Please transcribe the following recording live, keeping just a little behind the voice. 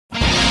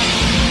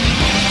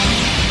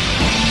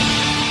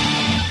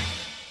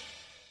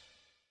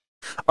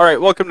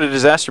Alright, welcome to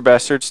Disaster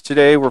Bastards.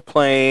 Today we're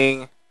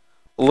playing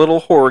a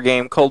little horror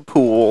game called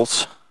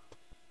Pools.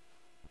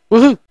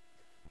 Woohoo!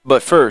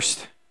 But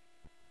first,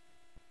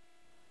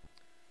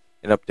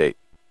 an update.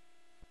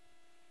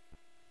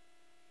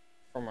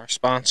 From our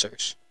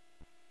sponsors.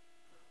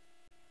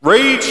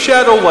 Raid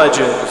Shadow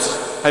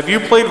Legends! Have you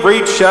played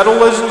Raid Shadow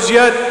Legends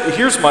yet?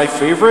 Here's my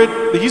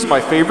favorite. He's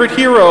my favorite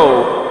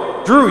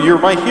hero. Drew, you're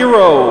my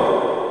hero.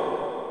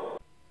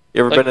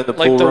 You ever been in the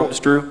pool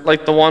rooms, Drew?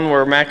 Like the one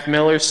where Mac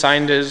Miller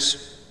signed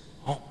his...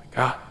 Oh my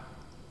god.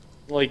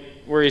 Like,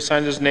 where he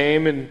signed his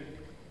name and...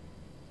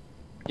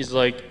 He's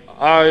like,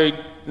 I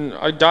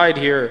died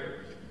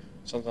here.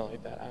 Something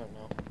like that, I don't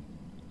know.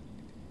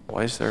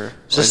 Why is there...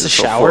 Is this the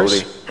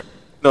showers?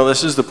 No,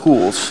 this is the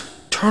pools.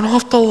 Turn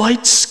off the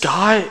lights,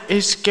 Scott.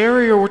 It's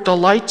scarier with the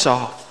lights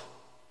off.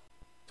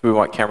 Do we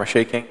want camera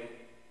shaking?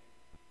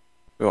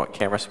 We want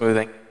camera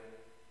smoothing?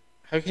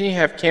 How can you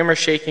have camera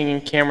shaking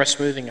and camera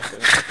smoothing at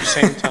the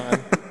same time?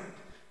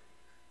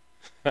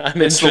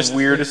 It's the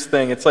weirdest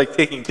thing. It's like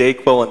taking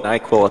Dayquil and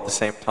NyQuil at the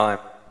same time.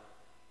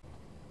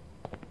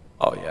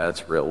 Oh yeah,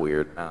 it's real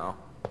weird now.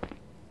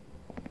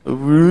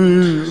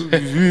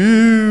 It's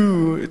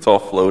all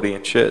floaty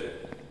and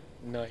shit.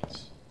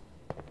 Nice.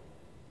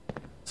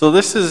 So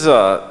this is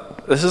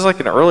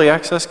like an early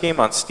access game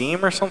on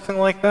Steam or something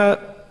like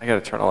that. I gotta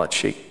turn all that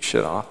shaky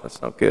shit off.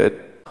 That's no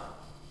good.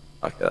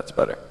 Okay, that's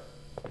better.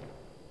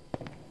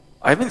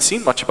 I haven't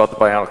seen much about the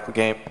Bionicle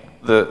game.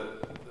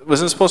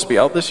 Wasn't it supposed to be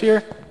out this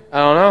year? I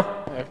don't know.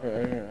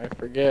 I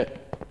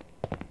forget.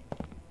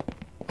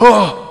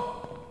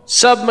 Oh!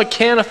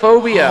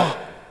 Submechanophobia!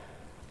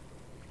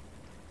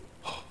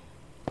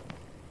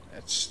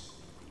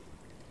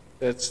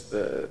 That's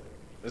the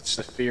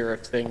fear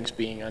of things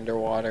being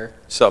underwater.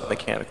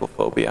 Submechanical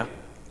phobia.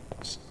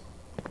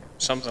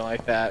 Something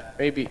like that.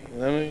 Maybe.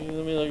 Let me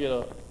look it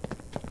up.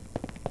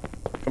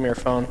 Come here,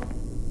 phone.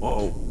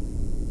 Whoa.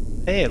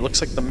 Hey, it looks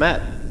like the Met.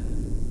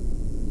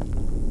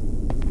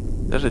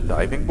 Is that a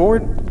diving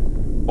board?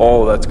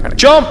 Oh, that's kind of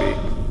Jump! creepy.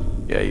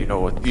 Yeah, you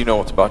know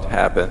what's about to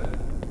happen.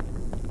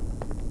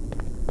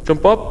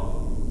 Jump up.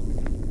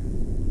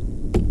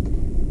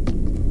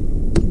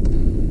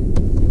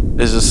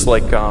 Is this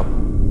like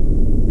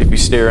if you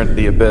stare into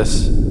the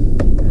abyss?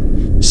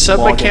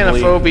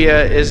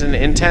 Submechanophobia is an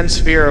intense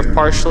fear of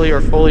partially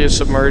or fully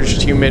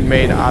submerged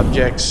human-made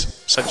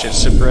objects such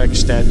as shipwreck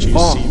statues.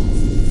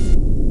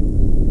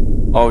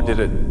 Oh, did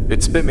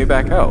it spit me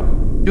back out?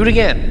 Do it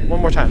again, one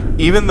more time.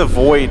 Even the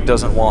void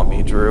doesn't want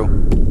me,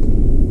 Drew.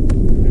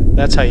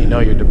 That's how you know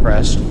you're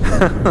depressed.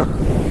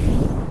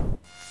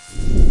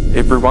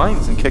 It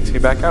rewinds and kicks me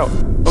back out.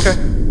 Okay.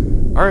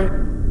 Alright.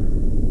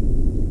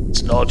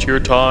 It's not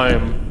your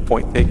time.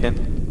 Point taken.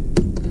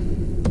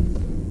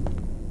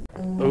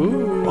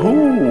 Ooh.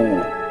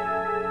 Ooh.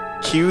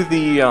 Cue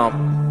the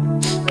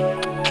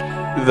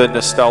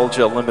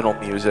nostalgia liminal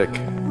music.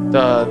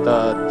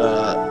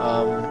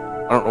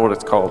 I don't know what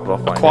it's called, but I'll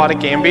find Aquatic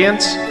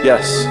ambience?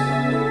 Yes.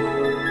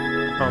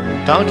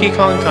 From Donkey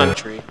Kong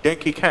Country.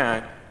 Donkey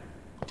Kong.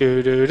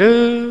 Do do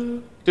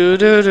do do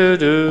do do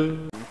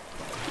do.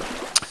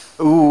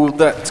 Ooh,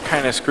 that's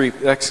kind of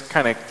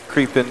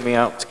creeping me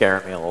out,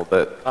 scaring me a little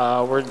bit.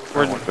 We're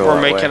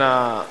making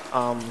a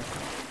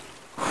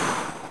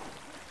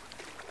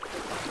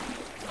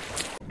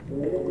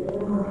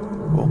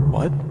Oh,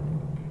 what?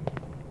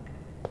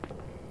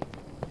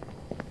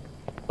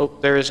 Oh,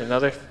 there is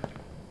another.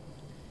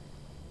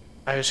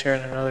 I was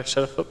hearing another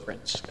set of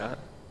footprints, Scott.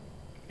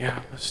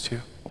 Yeah, those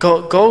two.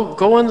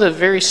 Go in the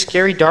very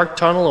scary dark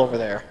tunnel over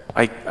there.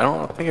 I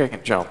don't think I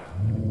can jump.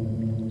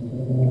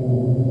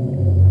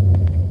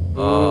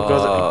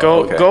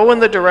 Okay. Go in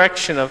the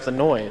direction of the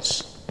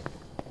noise.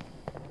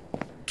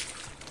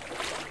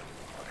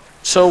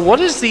 So what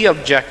is the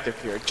objective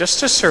here? Just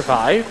to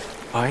survive?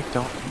 I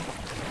don't.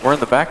 We're in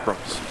the back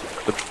rooms.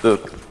 The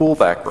pool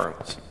back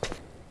rooms.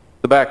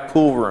 The back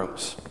pool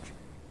rooms.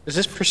 Is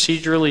this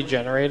procedurally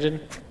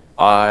generated?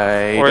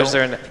 Or is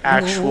there an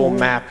actual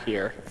map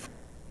here?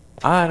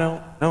 I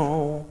don't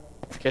know.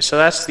 Okay, so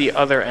that's the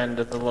other end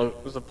of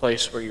the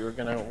place where you were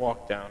gonna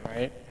walk down,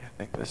 right? I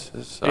think this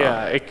is.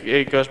 Yeah,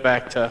 it goes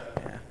back to.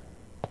 Yeah.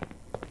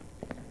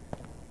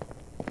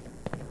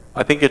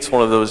 I think it's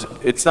one of those.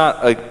 It's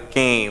not a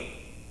game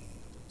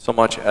so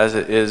much as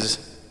it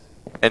is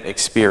an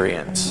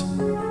experience.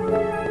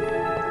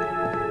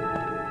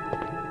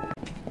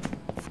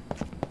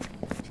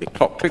 Click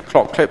clock, click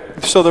clock, click.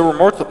 So there were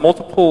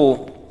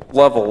multiple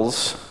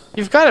levels.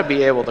 You've got to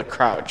be able to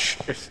crouch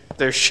if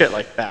there's shit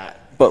like that.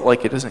 But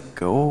like it doesn't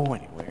go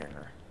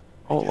anywhere.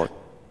 Oh look,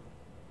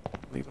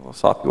 leaving little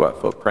soppy wet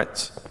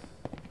footprints.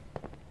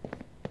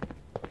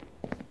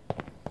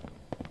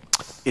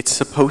 It's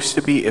supposed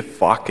to be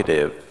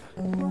evocative.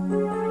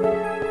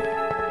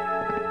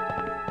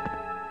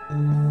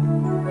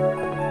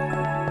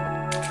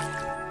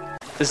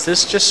 Is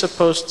this just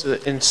supposed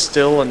to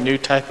instill a new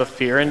type of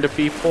fear into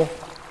people?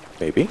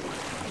 Maybe.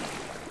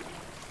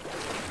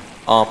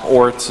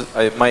 Or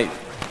it might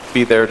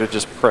be there to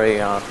just prey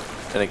on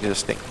an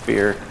existing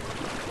fear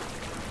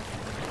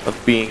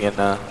of being in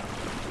a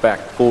back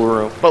pool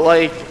room. But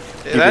like,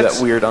 Give you that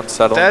weird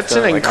unsettling that's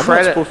feeling, an like, I'm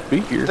not supposed to be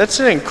here. That's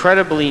an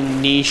incredibly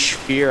niche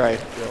fear, I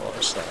feel,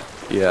 or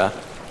stuff. Yeah.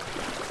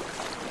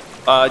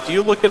 Do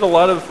you look at a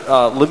lot of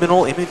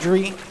liminal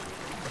imagery?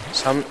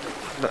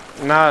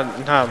 Not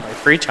in my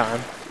free time.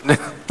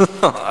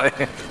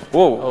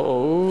 Whoa.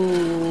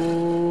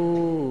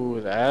 Oh,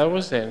 that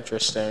was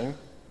interesting.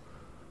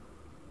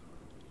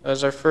 That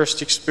was our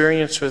first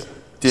experience with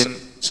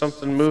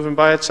something moving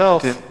by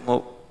itself. Didn't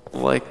look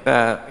like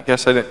that. I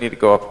guess I didn't need to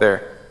go up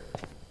there.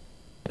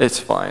 It's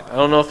fine. I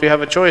don't know if you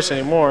have a choice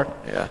anymore.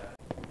 Yeah.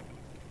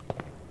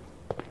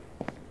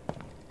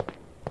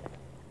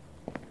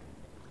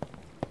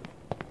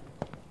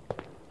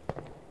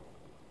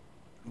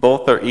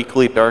 Both are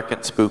equally dark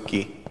and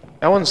spooky.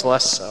 That one's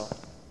less so.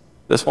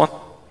 This one?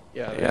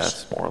 Yeah. Yeah,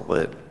 it's more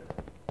lit.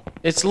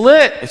 It's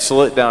lit! It's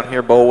lit down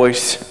here,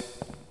 boys.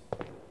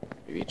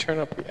 Maybe turn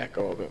up the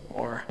echo a bit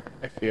more,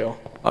 I feel.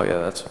 Oh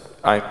yeah,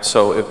 I'm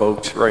so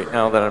evoked right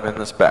now that I'm in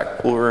this back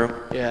pool room.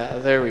 Yeah,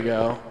 there we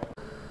go.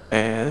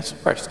 And this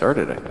is where I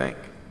started, I think.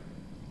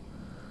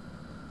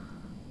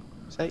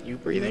 Is that you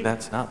breathing?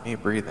 That's not me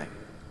breathing.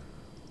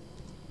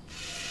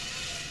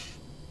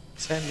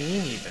 What's that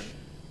mean even?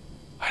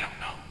 I don't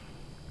know.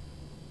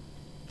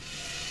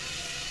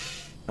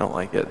 I don't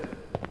like it.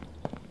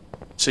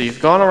 So you've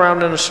gone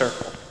around in a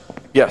circle.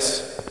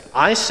 Yes.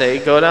 I say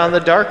go down the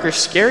darker,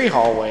 scary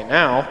hallway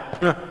now.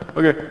 Yeah,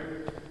 okay.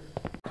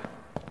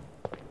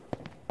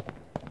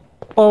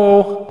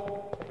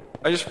 Oh,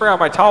 I just forgot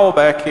my towel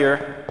back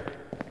here.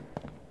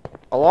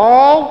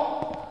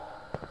 Hello?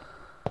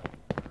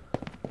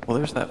 Well,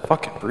 there's that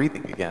fucking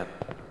breathing again.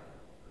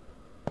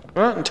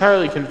 I'm not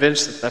entirely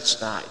convinced that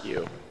that's not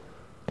you.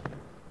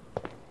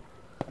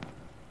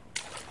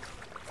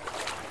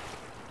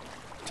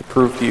 To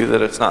prove to you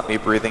that it's not me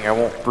breathing, I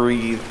won't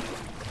breathe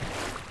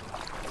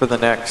for the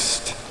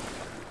next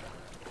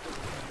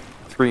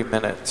 3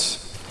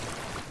 minutes.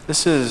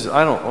 This is,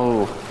 I don't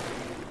know.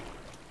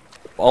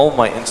 All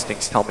my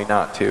instincts tell me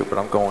not to, but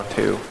I'm going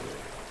to.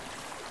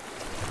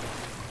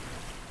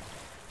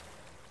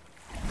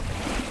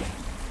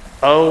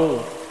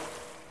 Oh.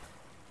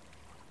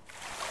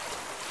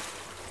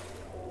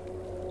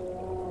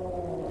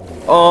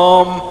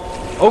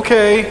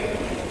 Okay.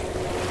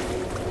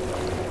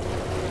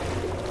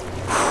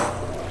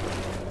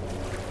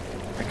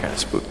 That kind of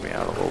spooked me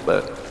out a little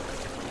bit.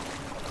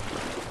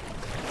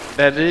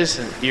 That is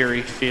an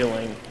eerie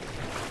feeling.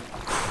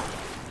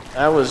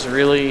 That was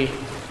really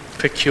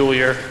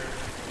peculiar.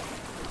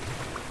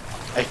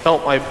 I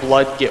felt my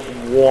blood get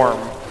warm.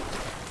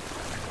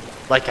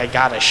 Like I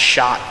got a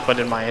shot put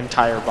in my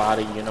entire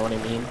body, you know what I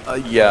mean?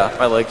 Yeah,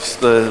 my legs,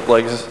 the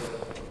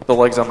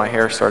legs on my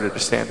hair started to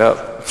stand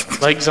up.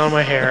 Legs on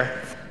my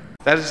hair.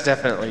 That is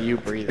definitely you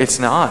breathing. It's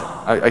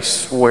not. I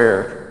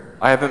swear.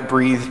 I haven't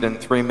breathed in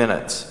 3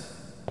 minutes.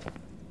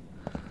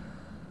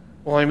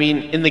 Well, I mean,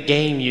 in the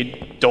game, you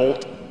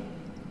dolt.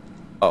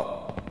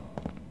 Oh.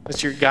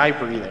 That's your guy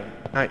breathing,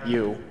 not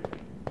you.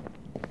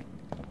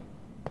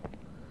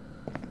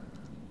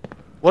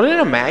 What an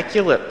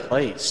immaculate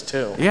place,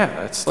 too.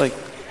 Yeah, it's like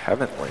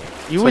heavenly.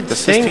 You would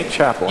think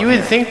Chapel you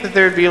would think that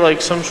there'd be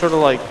like some sort of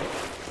like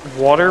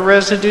water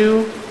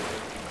residue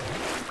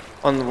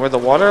on where the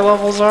water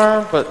levels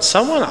are, but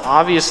someone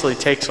obviously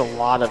takes a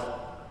lot of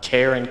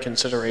care and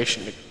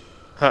consideration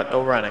to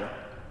no running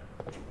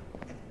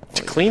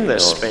to clean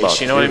this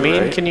space. You know what I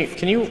mean? Right? Can you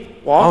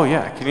walk? Oh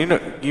yeah. Can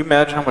you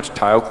imagine how much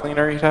tile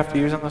cleaner you'd have to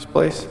use on this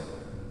place?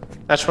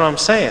 That's what I'm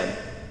saying.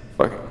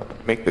 Fucking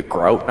make the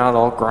grout not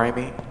all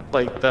grimy.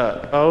 Like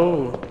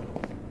oh.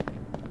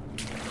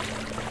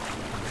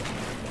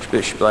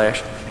 Splish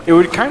splash. It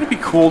would kind of be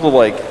cool to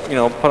like, you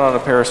know, put on a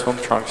pair of swim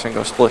trunks and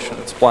go splishing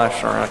and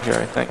splashing around here,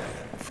 I think.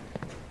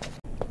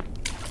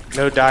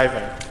 No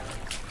diving.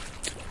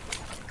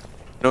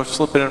 No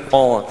slipping and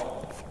falling.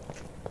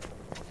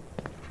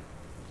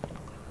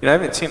 You know, I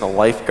haven't seen a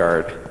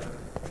lifeguard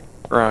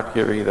around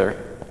here either.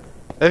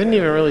 I haven't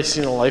even really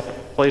seen a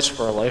place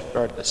for a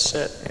lifeguard to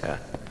sit. Yeah.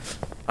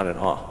 I don't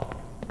know.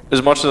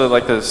 As much as I'd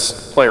like to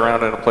play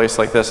around in a place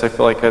like this, I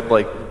feel like I'd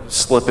like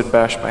slip and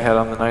bash my head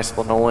on the nice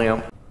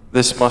linoleum.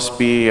 This must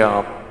be,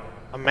 a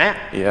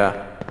map.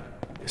 yeah.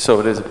 So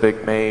it is a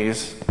big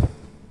maze.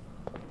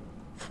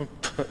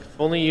 If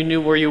only you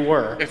knew where you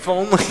were. If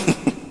only.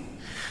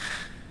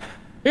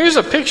 Here's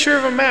a picture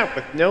of a map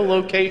with no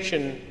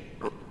location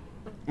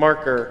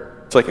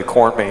marker. It's like a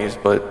corn maze,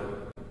 but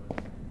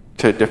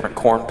to a different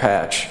corn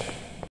patch.